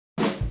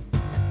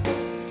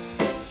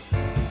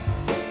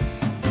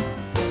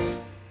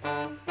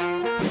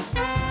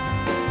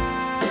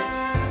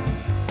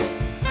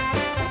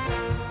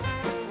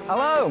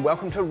Hello and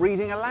welcome to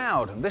Reading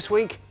Aloud, and this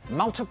week,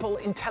 Multiple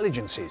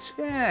Intelligences.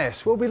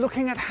 Yes, we'll be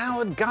looking at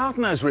Howard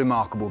Gardner's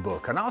remarkable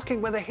book and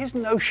asking whether his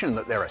notion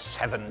that there are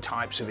 7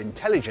 types of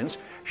intelligence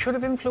should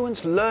have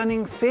influenced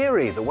learning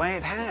theory the way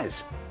it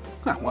has.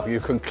 Well,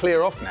 you can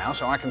clear off now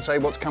so I can say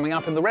what's coming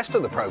up in the rest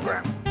of the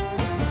programme.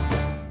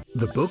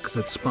 The book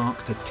that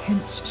sparked a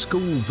tense school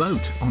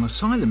vote on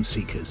asylum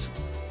seekers.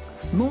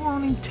 More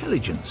on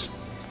intelligence.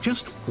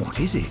 Just what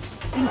is it?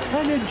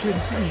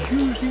 Intelligence is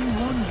using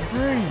one's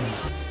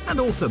brains. And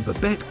author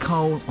Babette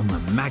Cole on the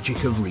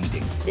magic of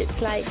reading.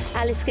 It's like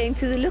Alice going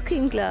through the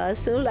looking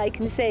glass. All I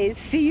can say is,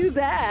 see you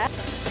there.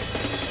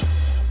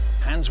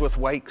 Handsworth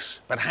wakes,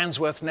 but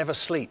Handsworth never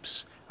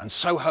sleeps, and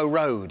Soho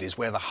Road is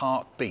where the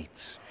heart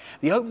beats.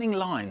 The opening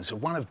lines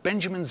of one of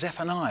Benjamin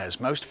Zephaniah's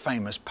most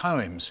famous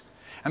poems.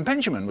 And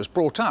Benjamin was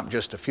brought up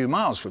just a few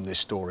miles from this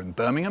store in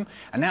Birmingham,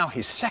 and now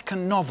his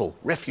second novel,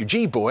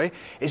 Refugee Boy,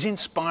 is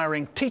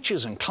inspiring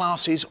teachers and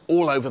classes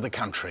all over the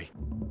country.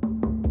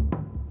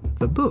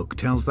 The book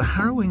tells the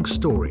harrowing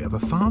story of a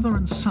father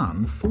and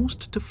son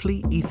forced to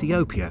flee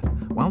Ethiopia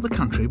while the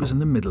country was in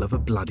the middle of a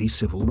bloody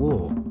civil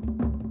war.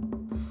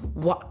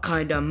 What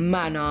kind of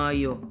man are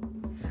you?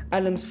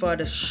 Alam's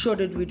father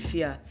shuddered with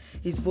fear.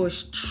 His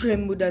voice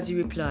trembled as he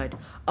replied,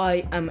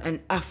 I am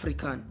an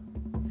African.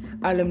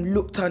 Alam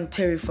looked on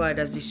terrified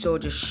as the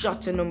soldier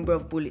shot a number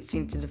of bullets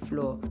into the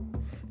floor.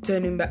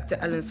 Turning back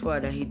to Alan's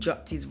father, he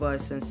dropped his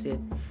voice and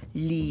said,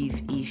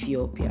 leave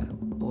Ethiopia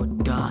or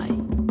die.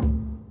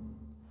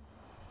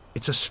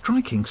 It's a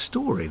striking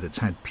story that's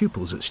had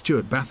pupils at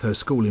Stuart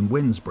Bathurst School in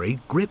Wednesbury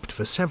gripped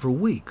for several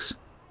weeks.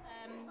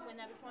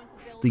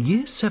 The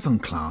Year 7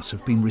 class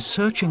have been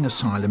researching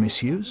asylum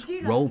issues,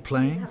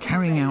 role-playing,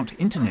 carrying out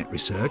internet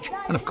research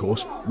and, of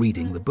course,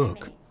 reading the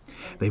book.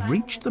 They've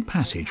reached the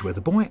passage where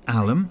the boy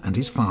Alam and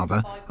his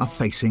father are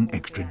facing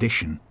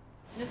extradition.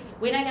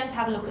 We're now going to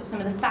have a look at some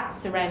of the facts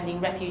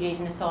surrounding refugees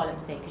and asylum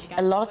seekers.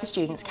 A lot of the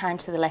students came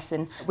to the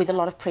lesson with a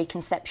lot of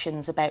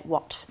preconceptions about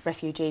what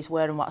refugees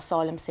were and what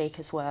asylum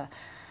seekers were.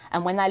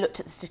 And when they looked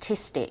at the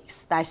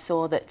statistics, they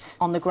saw that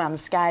on the grand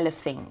scale of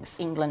things,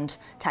 England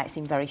takes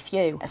in very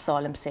few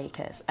asylum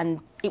seekers.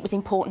 And it was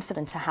important for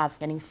them to have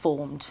an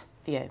informed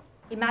view.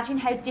 Imagine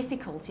how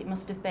difficult it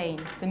must have been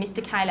for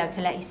Mr. Kalo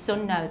to let his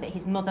son know that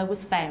his mother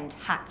was found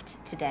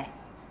hacked to death.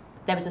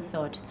 There was a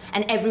thud,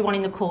 and everyone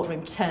in the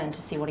courtroom turned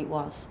to see what it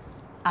was.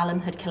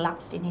 Alam had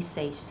collapsed in his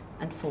seat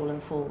and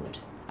fallen forward.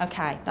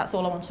 OK, that's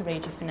all I want to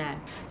read you for now.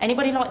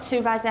 Anybody like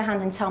to raise their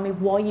hand and tell me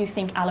why you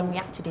think Alam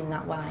reacted in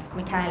that way?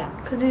 Michaela?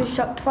 Because he was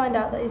shocked to find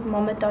out that his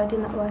mum had died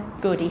in that way.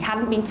 Good, he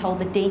hadn't been told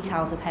the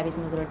details of how his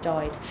mother had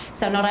died.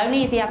 So not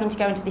only is he having to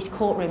go into this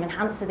courtroom and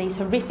answer these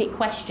horrific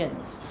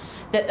questions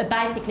that are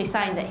basically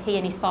saying that he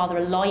and his father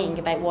are lying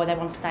about why they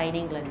want to stay in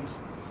England,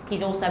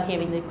 he's also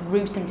hearing the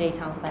gruesome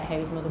details about how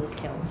his mother was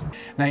killed.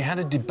 Now, you had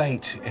a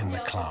debate in the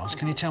class.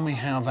 Can you tell me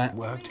how that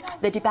worked?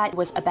 The debate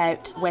was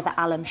about whether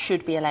Alam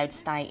should be allowed to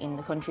stay in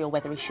the country or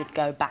whether he should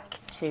go back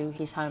to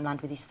his homeland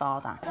with his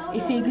father.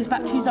 If he goes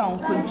back to his own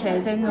country,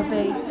 then there'll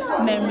be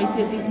memories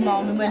of his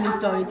mum and when he's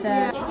died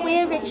there.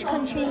 We're a rich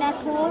country and they're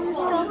poor and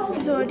stuff.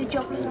 There's already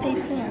jobless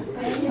people here.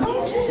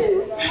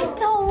 They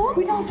don't.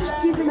 We don't just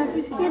give them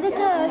everything. Yeah, they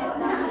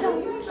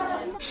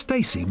do.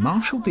 Stacey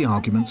marshalled the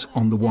arguments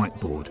on the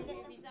whiteboard.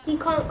 You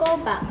can't go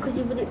back because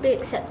you wouldn't be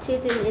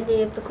accepted in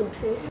any of the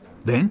countries.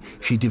 Then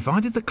she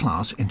divided the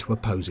class into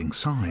opposing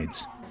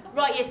sides.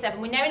 Right, Year 7,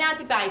 we're now in our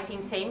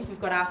debating teams.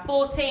 We've got our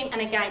for team and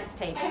against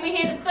team. Can we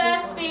hear the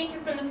first speaker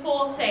from the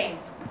for team?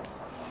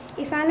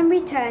 If Alam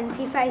returns,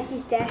 he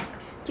faces death,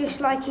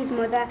 just like his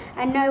mother,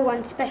 and no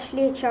one,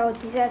 especially a child,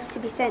 deserves to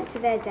be sent to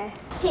their death.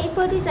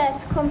 People deserve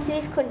to come to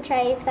this country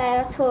if they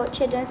are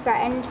tortured and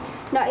threatened,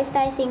 not if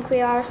they think we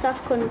are a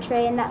soft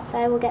country and that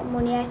they will get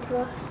money out of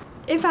us.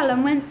 If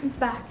Alam went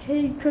back,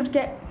 he could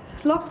get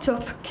locked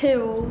up,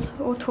 killed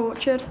or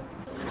tortured.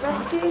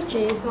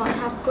 Refugees might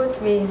have good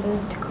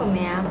reasons to come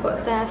here,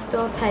 but they're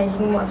still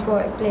taking what's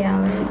rightfully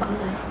ours.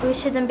 We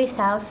shouldn't be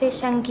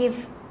selfish and give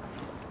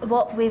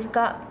what we've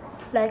got,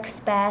 like,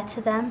 spare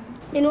to them.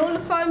 In all the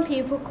foreign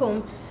people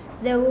come,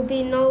 there will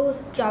be no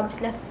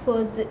jobs left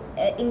for the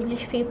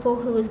English people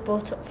who was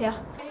brought up here.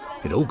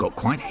 It all got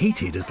quite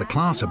heated as the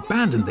class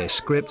abandoned their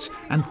scripts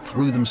and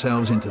threw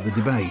themselves into the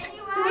debate.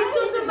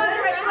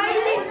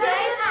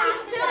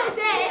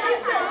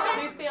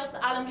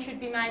 Alam should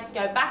be made to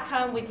go back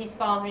home with his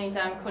father in his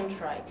own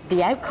country.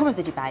 The outcome of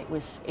the debate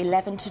was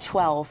 11 to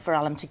 12 for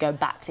Alam to go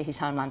back to his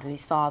homeland with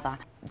his father.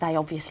 They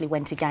obviously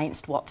went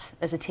against what,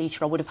 as a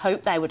teacher, I would have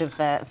hoped they would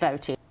have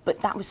voted.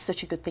 But that was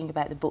such a good thing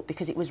about the book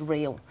because it was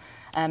real.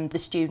 The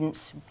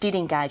students did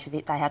engage with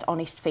it. They had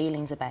honest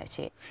feelings about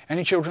it.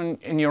 Any children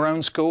in your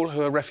own school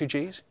who are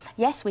refugees?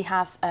 Yes, we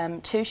have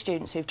 2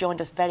 students who've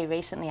joined us very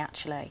recently,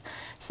 actually.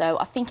 So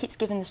I think it's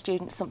given the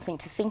students something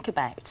to think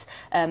about,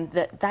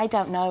 that they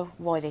don't know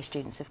why these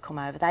students have come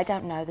over. They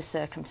don't know the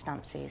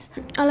circumstances.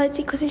 I liked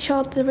it because it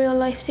showed the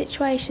real-life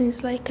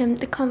situations, like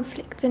the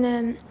conflict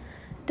and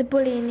the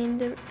bullying in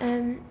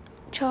the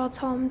child's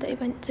home that he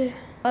went to.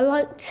 I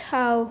liked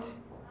how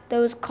there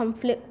was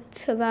conflict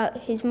fact about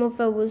his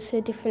mother was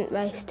a different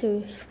race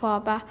to his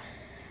father,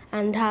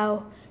 and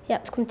how he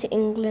had to come to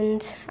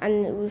England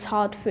and it was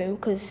hard for him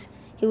because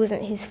it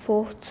wasn't his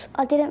fault.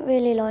 I didn't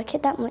really like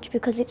it that much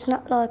because it's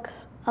not like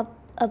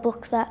a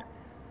book that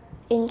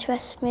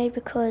interests me,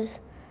 because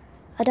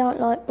I don't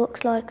like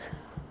books like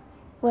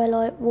where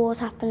like wars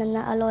happen and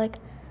that. I like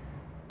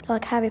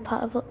Harry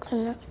Potter books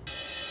and that.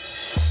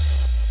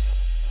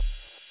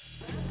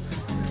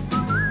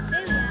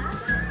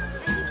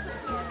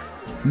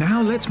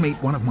 Now let's meet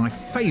one of my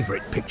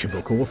favourite picture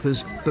book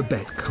authors,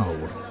 Babette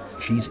Cole.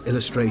 She's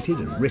illustrated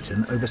and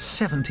written over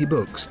 70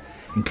 books,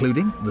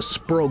 including The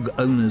Sprog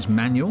Owner's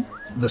Manual,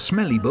 The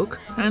Smelly Book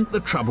and The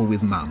Trouble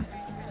with Mum.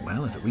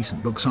 Well, at a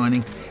recent book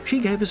signing, she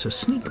gave us a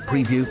sneak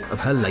preview of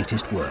her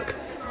latest work.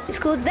 It's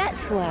called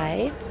That's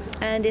Why,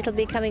 and it'll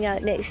be coming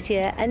out next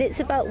year, and it's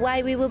about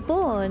why we were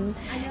born.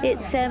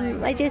 It's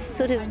I just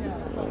sort of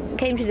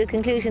came to the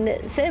conclusion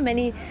that so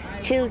many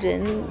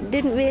children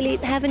didn't really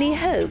have any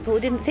hope, or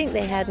didn't think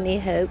they had any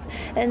hope,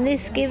 and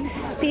this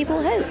gives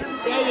people hope.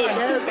 There you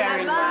go,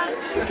 Grandma.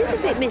 It is a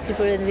bit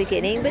miserable in the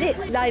beginning, but it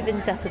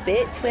livens up a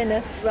bit when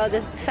a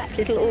rather fat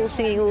little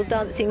all-singing,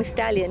 all-dancing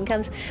stallion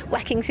comes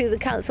whacking through the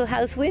council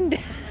house window.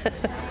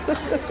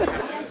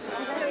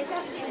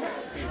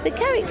 The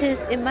characters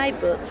in my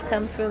books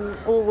come from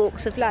all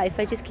walks of life.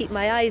 I just keep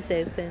my eyes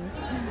open.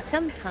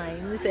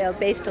 Sometimes they are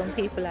based on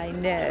people I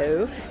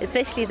know,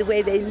 especially the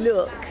way they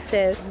look.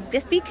 So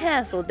just be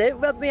careful, don't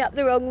rub me up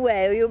the wrong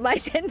way or you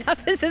might end up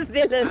as a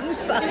villain.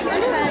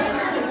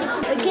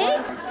 Okay?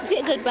 Is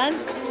it a good one?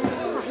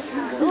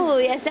 Oh,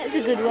 yes, that's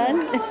a good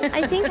one.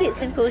 I think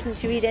it's important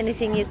to read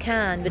anything you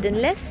can, but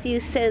unless you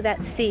sow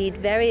that seed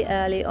very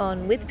early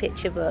on with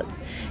picture books,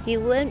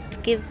 you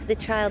won't give the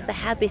child the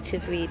habit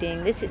of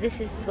reading. This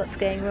is what's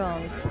going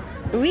wrong.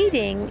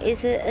 Reading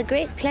is a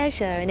great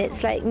pleasure, and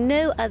it's like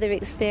no other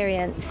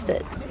experience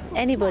that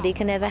anybody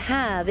can ever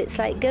have. It's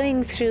like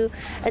going through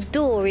a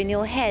door in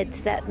your head,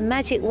 that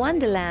magic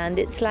wonderland.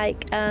 It's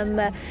like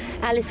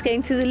Alice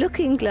going through the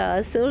looking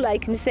glass. All I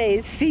can say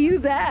is see you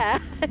there,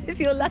 if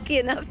you're lucky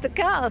enough to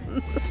come.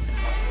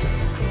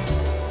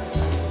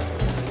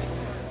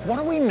 What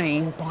do we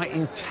mean by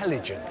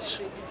intelligence?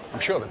 I'm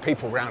sure the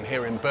people around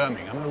here in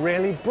Birmingham are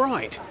really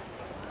bright,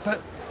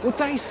 but would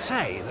they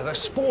say that a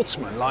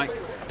sportsman like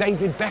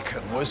David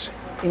Beckham was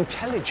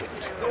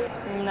intelligent?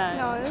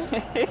 No.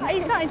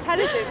 He's not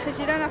intelligent because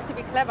you don't have to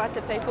be clever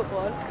to play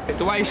football.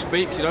 The way he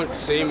speaks, you don't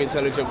see him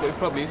intelligent, but he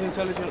probably is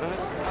intelligent,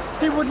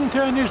 right? He wouldn't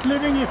earn his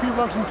living if he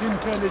wasn't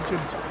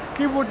intelligent.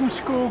 He wouldn't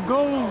score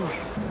goals.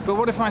 But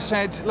what if I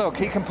said, look,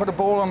 he can put a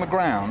ball on the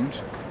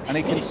ground and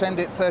he can send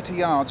it 30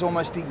 yards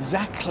almost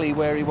exactly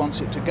where he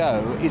wants it to go?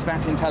 Is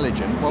that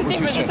intelligent? What would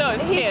you say? Sort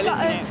of skill, He's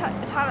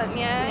got a talent,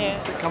 yeah.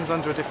 It comes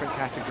under a different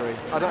category.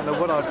 I don't know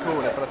what I'd call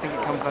it, but I think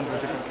it comes under a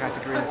different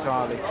category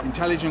entirely.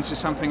 Intelligence is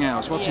something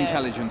else. What's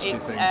intelligence, do you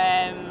think?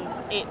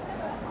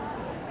 It's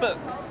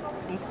books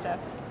and stuff.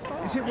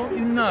 Is it what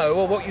you know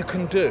or what you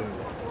can do?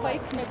 What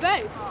you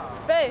can do.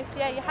 Both,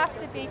 yeah. You have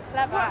to be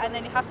clever and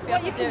then you have to be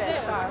able to do it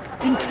as well.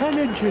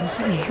 Intelligence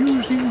is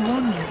using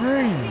one's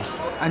brains.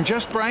 And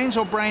just brains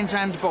or brains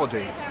and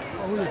body?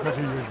 Oh, you've got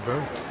to use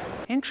both.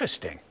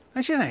 Interesting,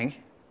 don't you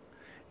think?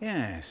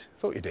 Yes,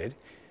 thought you did.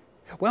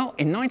 Well,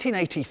 in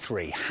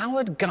 1983,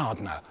 Howard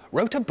Gardner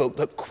wrote a book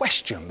that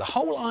questioned the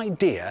whole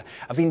idea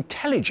of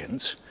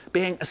intelligence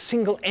being a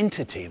single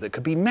entity that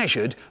could be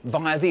measured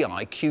via the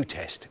IQ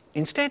test.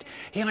 Instead,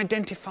 he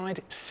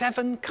identified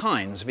 7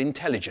 kinds of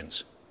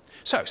intelligence.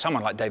 So,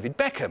 someone like David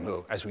Beckham,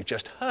 who, as we've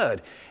just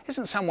heard,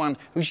 isn't someone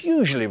who's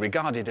usually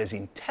regarded as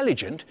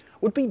intelligent,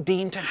 would be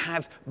deemed to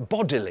have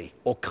bodily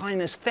or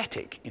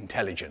kinesthetic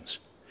intelligence.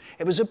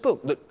 It was a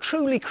book that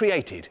truly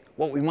created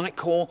what we might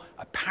call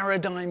a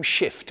paradigm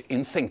shift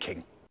in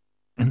thinking.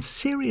 And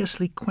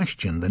seriously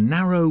questioned the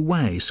narrow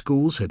way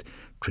schools had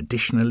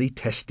traditionally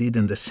tested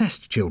and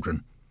assessed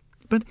children.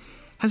 But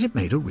has it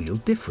made a real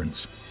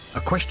difference? A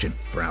question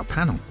for our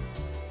panel.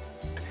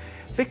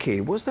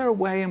 Vicky, was there a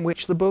way in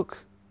which the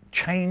book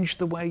changed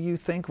the way you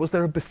think? Was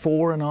there a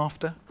before and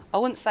after? I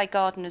wouldn't say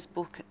Gardner's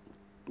book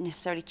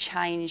necessarily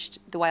changed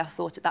the way I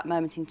thought at that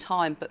moment in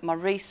time, but my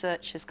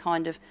research has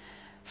kind of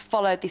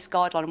followed this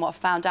guideline, and what I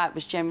found out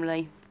was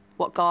generally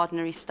what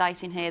Gardner is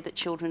stating here, that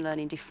children learn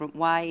in different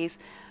ways.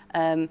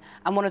 And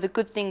one of the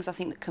good things I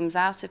think that comes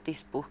out of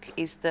this book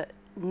is that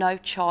no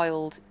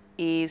child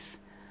is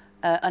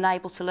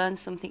unable to learn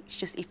something. It's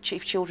just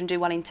if children do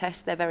well in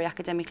tests, they're very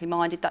academically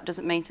minded. That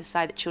doesn't mean to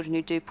say that children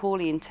who do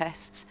poorly in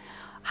tests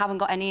haven't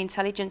got any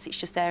intelligence. It's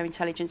just their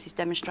intelligence is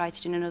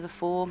demonstrated in another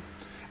form.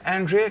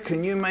 Andrea,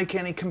 can you make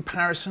any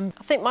comparison?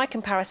 I think my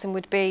comparison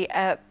would be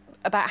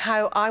about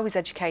how I was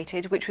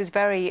educated, which was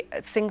very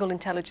single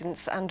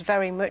intelligence and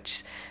very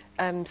much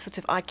sort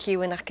of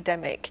IQ and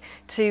academic,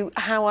 to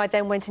how I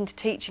then went into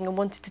teaching and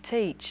wanted to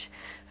teach.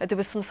 There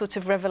was some sort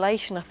of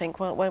revelation, I think,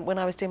 when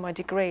I was doing my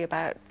degree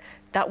about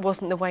that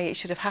wasn't the way it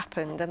should have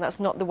happened, and that's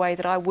not the way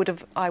that I would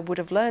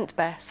have learnt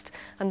best,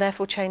 and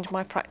therefore changed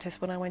my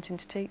practice when I went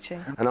into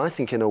teaching. And I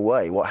think, in a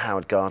way, what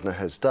Howard Gardner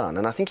has done,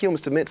 and I think he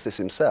almost admits this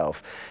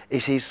himself,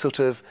 is he's sort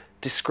of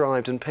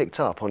described and picked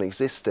up on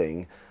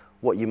existing,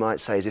 what you might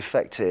say is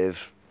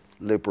effective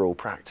liberal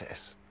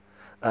practice,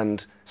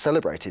 and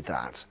celebrated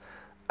that,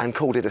 and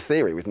called it a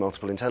theory with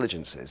multiple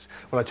intelligences.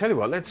 Well, I tell you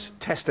what, let's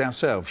test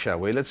ourselves, shall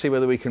we? Let's see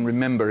whether we can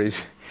remember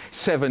his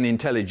 7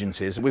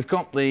 intelligences. We've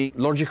got the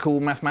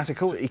logical,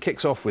 mathematical. He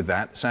kicks off with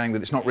that, saying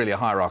that it's not really a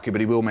hierarchy, but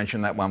he will mention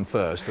that one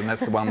first, and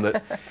that's the one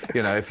that,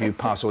 you know, if you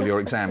pass all your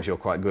exams, you're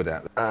quite good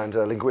at. And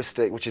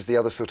linguistic, which is the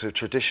other sort of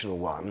traditional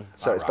one.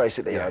 So it's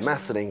basically, you know,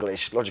 maths and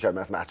English,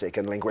 logico-mathematic,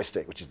 and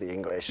linguistic, which is the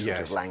English sort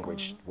of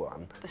language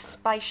one. The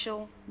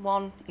spatial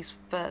one is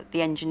for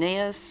the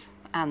engineers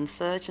and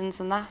surgeons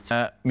and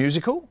that.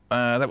 Musical,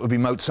 that would be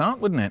Mozart,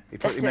 wouldn't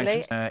it?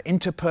 Definitely.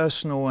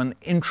 Interpersonal and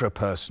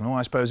intrapersonal.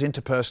 I suppose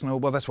interpersonal,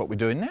 well, that's what we're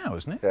doing now,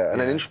 isn't it? Yeah, and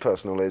then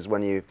intrapersonal is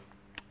when you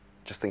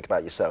just think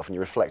about yourself and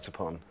you reflect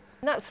upon.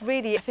 And that's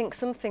really, I think,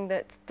 something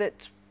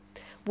that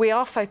we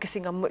are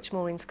focusing on much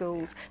more in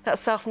schools.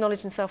 That's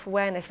self-knowledge and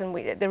self-awareness,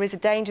 and there is a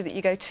danger that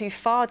you go too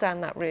far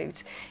down that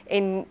route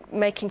in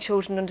making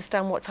children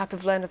understand what type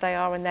of learner they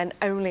are and then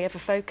only ever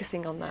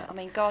focusing on that. I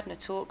mean, Gardner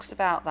talks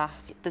about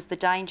that. There's the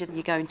danger that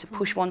you're going to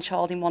push one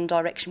child in one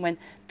direction when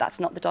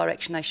that's not the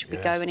direction they should be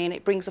going in.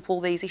 It brings up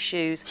all these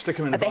issues Stick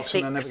them in a box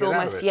and they'll never get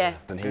out of it.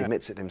 And he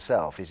admits it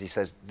himself, is he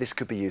says this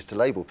could be used to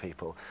label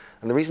people.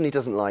 And the reason he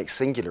doesn't like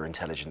singular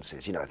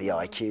intelligences, you know, the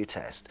IQ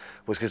test,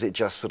 was because it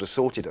just sort of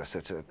sorted us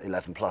at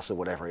 11 plus or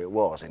whatever it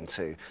was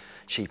into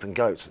sheep and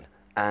goats.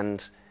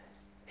 And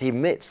he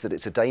admits that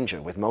it's a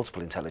danger with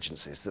multiple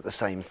intelligences that the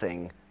same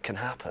thing can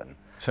happen.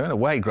 So in a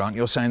way, Grant,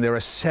 you're saying there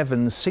are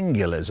 7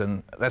 singulars,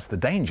 and that's the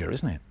danger,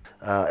 isn't it?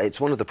 It's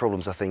one of the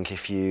problems, I think,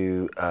 if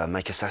you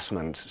make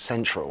assessment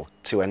central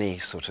to any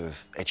sort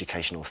of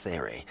educational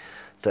theory,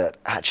 that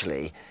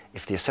actually,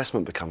 if the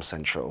assessment becomes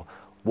central,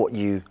 what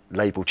you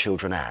label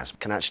children as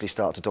can actually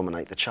start to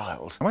dominate the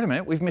child. Wait a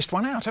minute, we've missed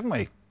one out, haven't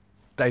we?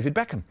 David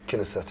Beckham.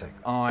 Kinesthetic,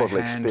 Eye,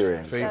 bodily hand,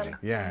 experience. feeling.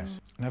 Yes.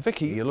 Now,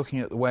 Vicky, you're looking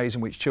at the ways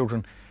in which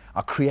children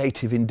are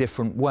creative in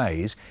different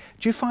ways.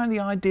 Do you find the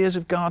ideas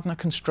of Gardner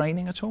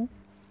constraining at all?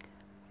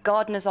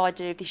 Gardner's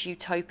idea of this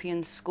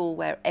utopian school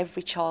where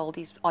every child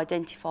is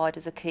identified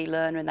as a key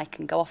learner and they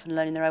can go off and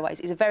learn in their own ways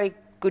is a very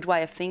good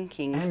way of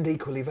thinking. And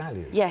equally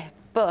valued. Yeah,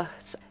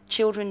 but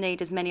children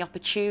need as many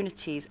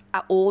opportunities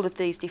at all of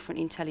these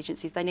different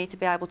intelligences. They need to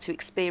be able to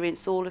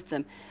experience all of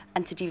them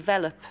and to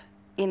develop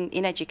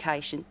in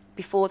education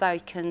before they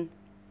can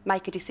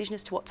make a decision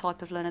as to what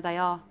type of learner they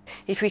are.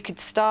 If we could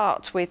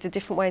start with the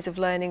different ways of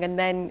learning and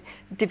then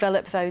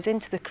develop those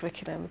into the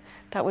curriculum,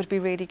 that would be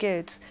really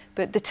good.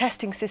 But the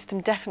testing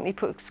system definitely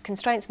puts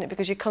constraints on it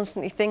because you're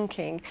constantly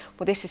thinking,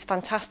 well, this is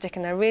fantastic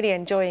and they're really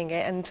enjoying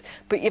it,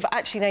 but you've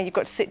actually now you've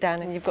got to sit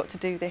down and you've got to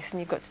do this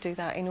and you've got to do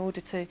that in order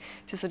to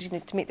sort of, you know,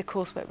 to meet the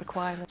coursework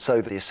requirements.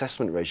 So the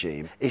assessment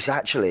regime is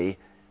actually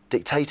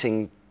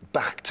dictating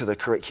back to the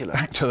curriculum.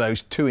 Back to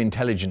those 2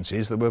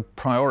 intelligences that were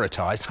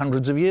prioritised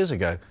hundreds of years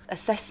ago.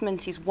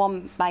 Assessment is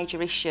one major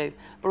issue,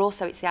 but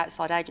also it's the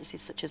outside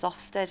agencies such as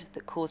Ofsted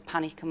that cause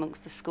panic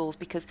amongst the schools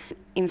because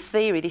in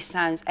theory this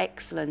sounds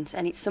excellent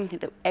and it's something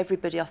that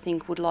everybody I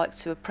think would like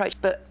to approach,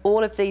 but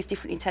all of these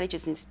different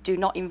intelligences do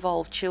not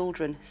involve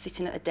children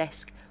sitting at a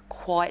desk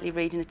quietly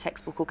reading a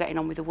textbook or getting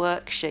on with a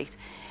worksheet.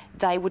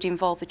 They would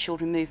involve the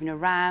children moving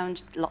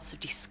around, lots of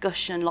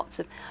discussion, lots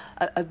of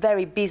a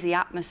very busy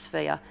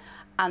atmosphere.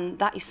 And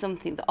that is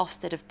something that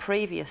Ofsted have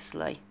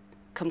previously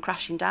come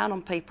crashing down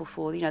on people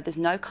for. You know, there's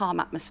no calm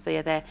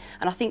atmosphere there.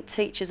 And I think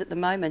teachers at the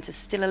moment are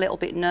still a little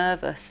bit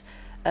nervous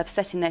of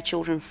setting their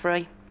children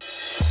free.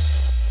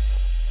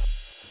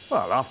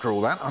 Well, after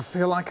all that, I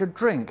feel like a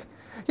drink.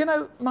 You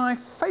know, my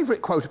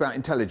favourite quote about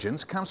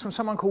intelligence comes from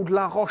someone called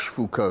La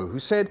Rochefoucauld, who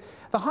said,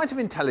 "The height of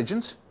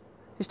intelligence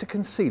is to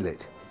conceal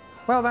it."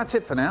 Well, that's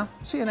it for now.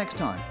 See you next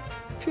time.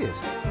 Cheers.